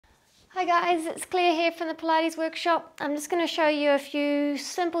Hi guys, it's Claire here from the Pilates workshop. I'm just going to show you a few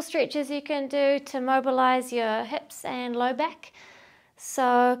simple stretches you can do to mobilize your hips and low back.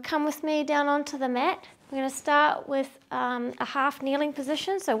 So come with me down onto the mat. We're going to start with a half kneeling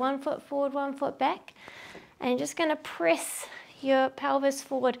position, so 1 foot forward, 1 foot back. And you're just going to press your pelvis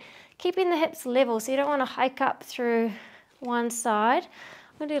forward, keeping the hips level, so you don't want to hike up through one side.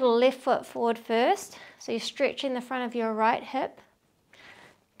 I'm going to do the left foot forward first, so you're stretching the front of your right hip.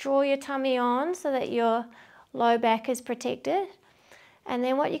 Draw your tummy on so that your low back is protected. And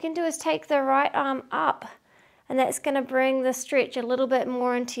then what you can do is take the right arm up, and that's going to bring the stretch a little bit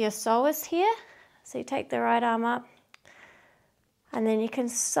more into your psoas here. So you take the right arm up, and then you can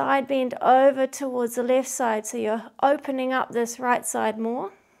side bend over towards the left side, so you're opening up this right side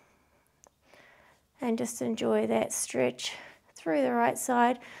more. And just enjoy that stretch through the right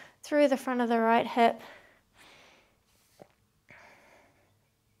side, through the front of the right hip.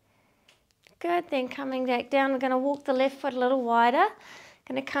 Good, then coming back down, we're going to walk the left foot a little wider.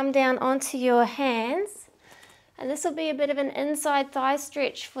 Going to come down onto your hands. And this will be a bit of an inside thigh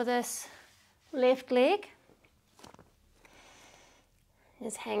stretch for this left leg.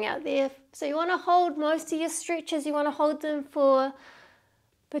 Just hang out there. So you want to hold most of your stretches, you want to hold them for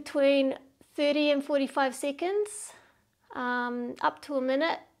between 30 and 45 seconds. Up to a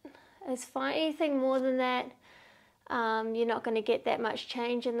minute is fine. Anything more than that, you're not going to get that much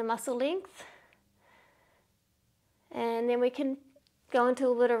change in the muscle length. And then we can go into a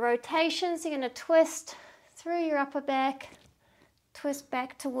little bit of rotation. So you're going to twist through your upper back, twist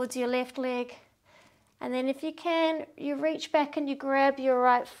back towards your left leg. And then if you can, you reach back and you grab your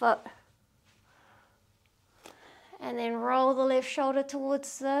right foot. And then roll the left shoulder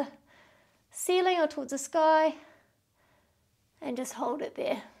towards the ceiling or towards the sky. And just hold it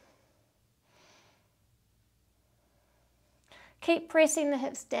there. Keep pressing the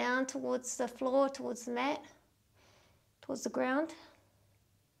hips down towards the floor, towards the mat, towards the ground.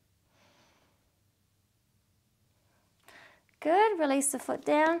 Good, release the foot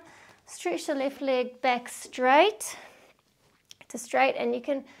down. Stretch the left leg back straight to straight, and you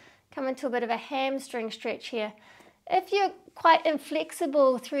can come into a bit of a hamstring stretch here. If you're quite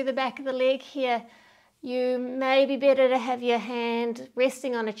inflexible through the back of the leg here, you may be better to have your hand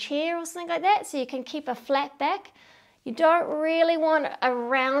resting on a chair or something like that, so you can keep a flat back. You don't really want a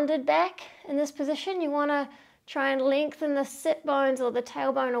rounded back in this position. You want to try and lengthen the sit bones or the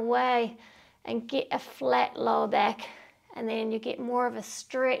tailbone away and get a flat lower back. And then you get more of a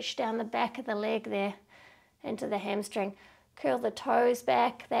stretch down the back of the leg there into the hamstring. Curl the toes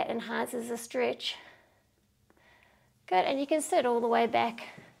back, that enhances the stretch. Good, and you can sit all the way back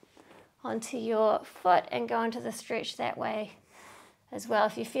onto your foot and go into the stretch that way as well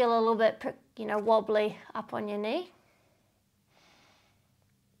if you feel a little bit, wobbly up on your knee.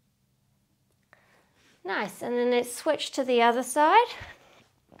 Nice, and then let's switch to the other side.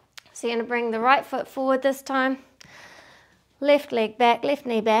 So you're going to bring the right foot forward this time. Left leg back, left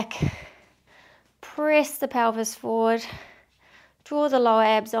knee back. Press the pelvis forward. Draw the lower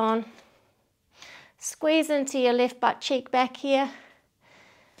abs on. Squeeze into your left butt cheek back here.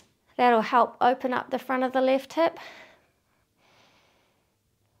 That'll help open up the front of the left hip.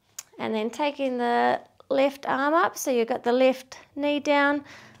 And then taking the left arm up, so you've got the left knee down,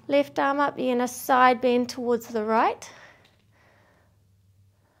 left arm up, you're going to side bend towards the right.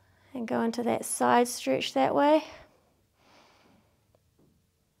 And go into that side stretch that way.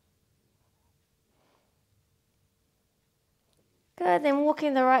 Good, then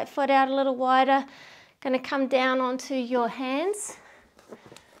walking the right foot out a little wider. Going to come down onto your hands.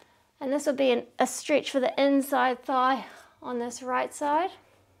 And this will be a stretch for the inside thigh on this right side.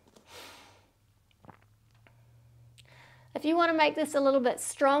 If you want to make this a little bit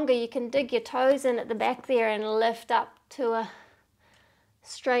stronger, you can dig your toes in at the back there and lift up to a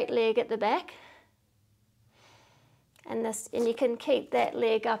straight leg at the back. And you can keep that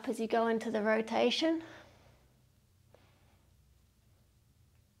leg up as you go into the rotation.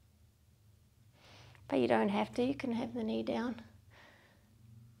 But you don't have to, you can have the knee down.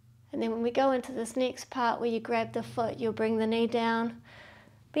 And then when we go into this next part where you grab the foot, you'll bring the knee down,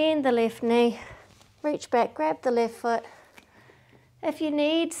 bend the left knee, reach back, grab the left foot. If you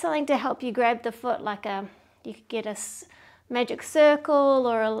need something to help you grab the foot, like you could get a magic circle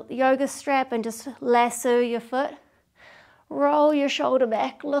or a yoga strap and just lasso your foot. Roll your shoulder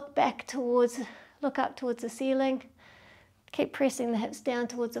back, look up towards the ceiling. Keep pressing the hips down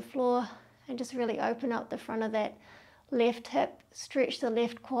towards the floor and just really open up the front of that left hip, stretch the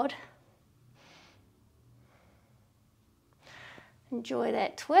left quad. Enjoy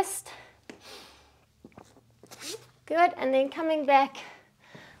that twist. Good, and then coming back,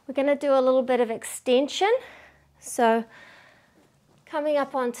 we're going to do a little bit of extension. So coming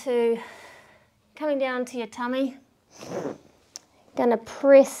down to your tummy, going to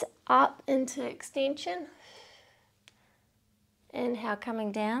press up into extension. Inhale,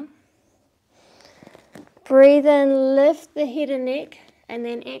 coming down. Breathe in, lift the head and neck, and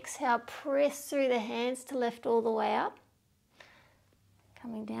then exhale, press through the hands to lift all the way up.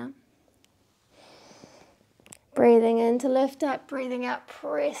 Coming down. Breathing in to lift up, breathing out,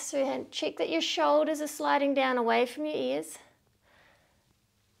 press through the hand. Check that your shoulders are sliding down away from your ears.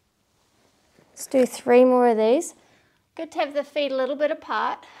 Let's do 3 more of these. Good to have the feet a little bit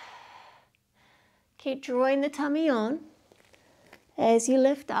apart. Keep drawing the tummy on as you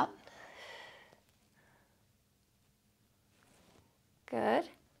lift up. Good.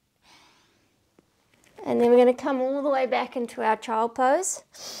 And then we're going to come all the way back into our child pose.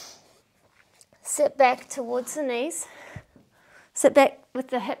 Sit back towards the knees. Sit back with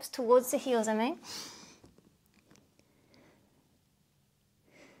the hips towards the heels,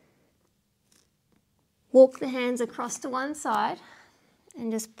 Walk the hands across to one side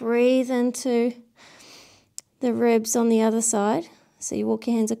and just breathe into the ribs on the other side. So you walk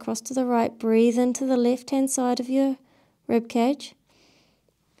your hands across to the right, breathe into the left-hand side of your rib cage.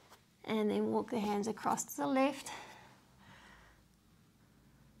 And then walk the hands across to the left.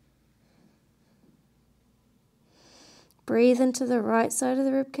 Breathe into the right side of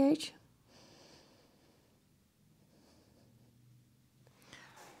the rib cage.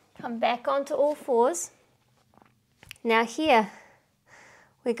 Come back onto all fours. Now here,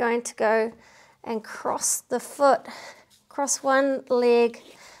 we're going to go and cross the foot, cross one leg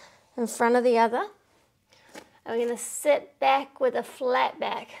in front of the other. And we're going to sit back with a flat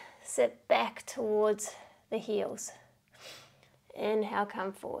back. Sit back towards the heels. Inhale,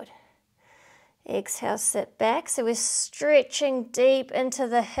 come forward. Exhale, sit back. So we're stretching deep into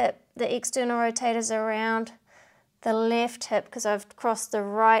the hip, the external rotators around the left hip because I've crossed the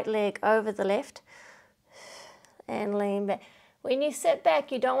right leg over the left. And lean back. When you sit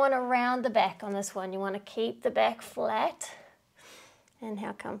back, you don't want to round the back on this one. You want to keep the back flat.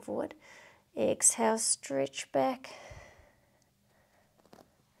 Inhale, come forward. Exhale, stretch back.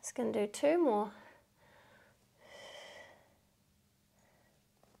 Just going to do 2 more.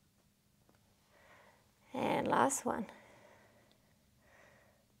 And last one.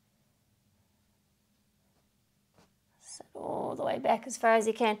 Sit all the way back as far as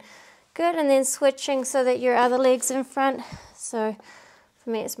you can. Good, and then switching so that your other leg's in front. So for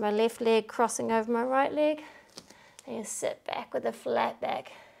me it's my left leg crossing over my right leg. And you sit back with a flat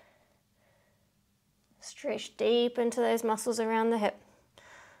back. Stretch deep into those muscles around the hip.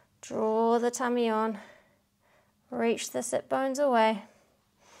 Draw the tummy on. Reach the sit bones away.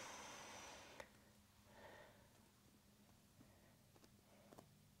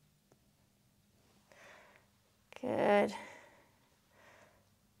 Good.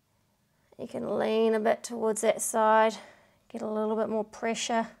 You can lean a bit towards that side, get a little bit more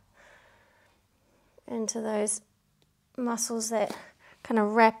pressure into those muscles that kind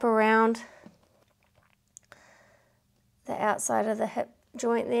of wrap around the outside of the hip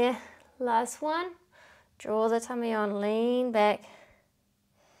joint there. Last one. Draw the tummy on, lean back,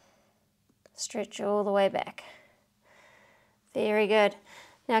 stretch all the way back. Very good.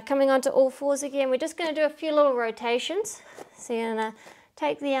 Now coming onto all fours again, we're just going to do a few little rotations. So you're going to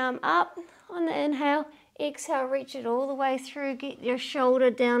take the arm up on the inhale, exhale, reach it all the way through, get your shoulder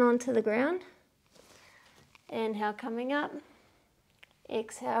down onto the ground. Inhale, coming up,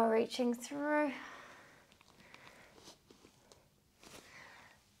 exhale, reaching through.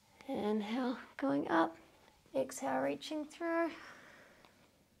 Inhale, going up, exhale, reaching through.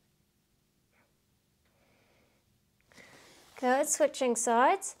 Good, switching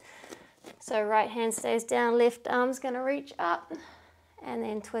sides. So right hand stays down, left arm's going to reach up and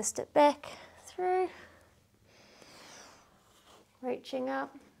then twist it back through. Reaching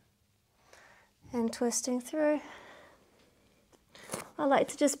up and twisting through. I like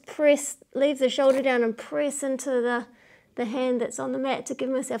to just press, leave the shoulder down and press into the hand that's on the mat to give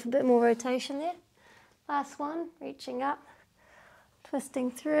myself a bit more rotation there. Last one, reaching up,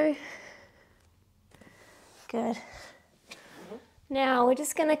 twisting through. Good. Now we're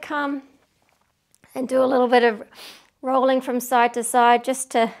just going to come and do a little bit of rolling from side to side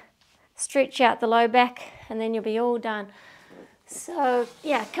just to stretch out the low back, and then you'll be all done. So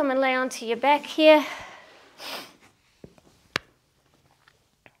yeah, come and lay onto your back here.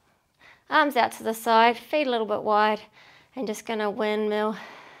 Arms out to the side, feet a little bit wide, and just going to windmill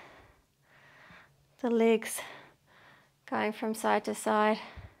the legs going from side to side.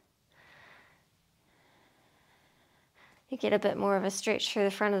 You get a bit more of a stretch through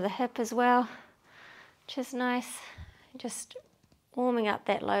the front of the hip as well, which is nice. Just warming up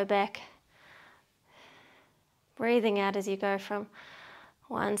that low back. Breathing out as you go from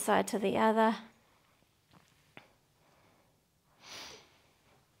one side to the other.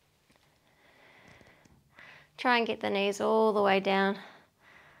 Try and get the knees all the way down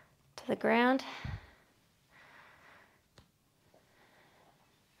to the ground.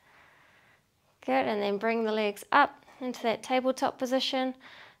 Good, and then bring the legs up into that tabletop position.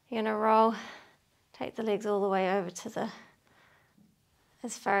 You're going to roll, take the legs all the way over to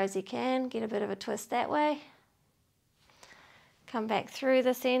as far as you can, get a bit of a twist that way. Come back through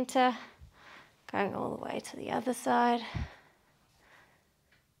the center, going all the way to the other side.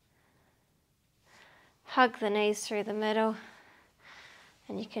 Hug the knees through the middle,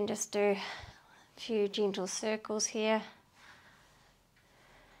 and you can just do a few gentle circles here.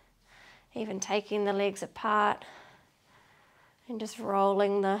 Even taking the legs apart and just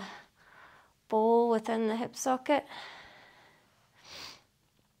rolling the ball within the hip socket.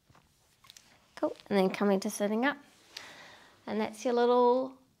 Cool, and then coming to sitting up. And that's your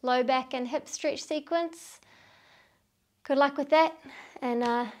little low back and hip stretch sequence. Good luck with that,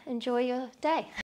 and enjoy your day.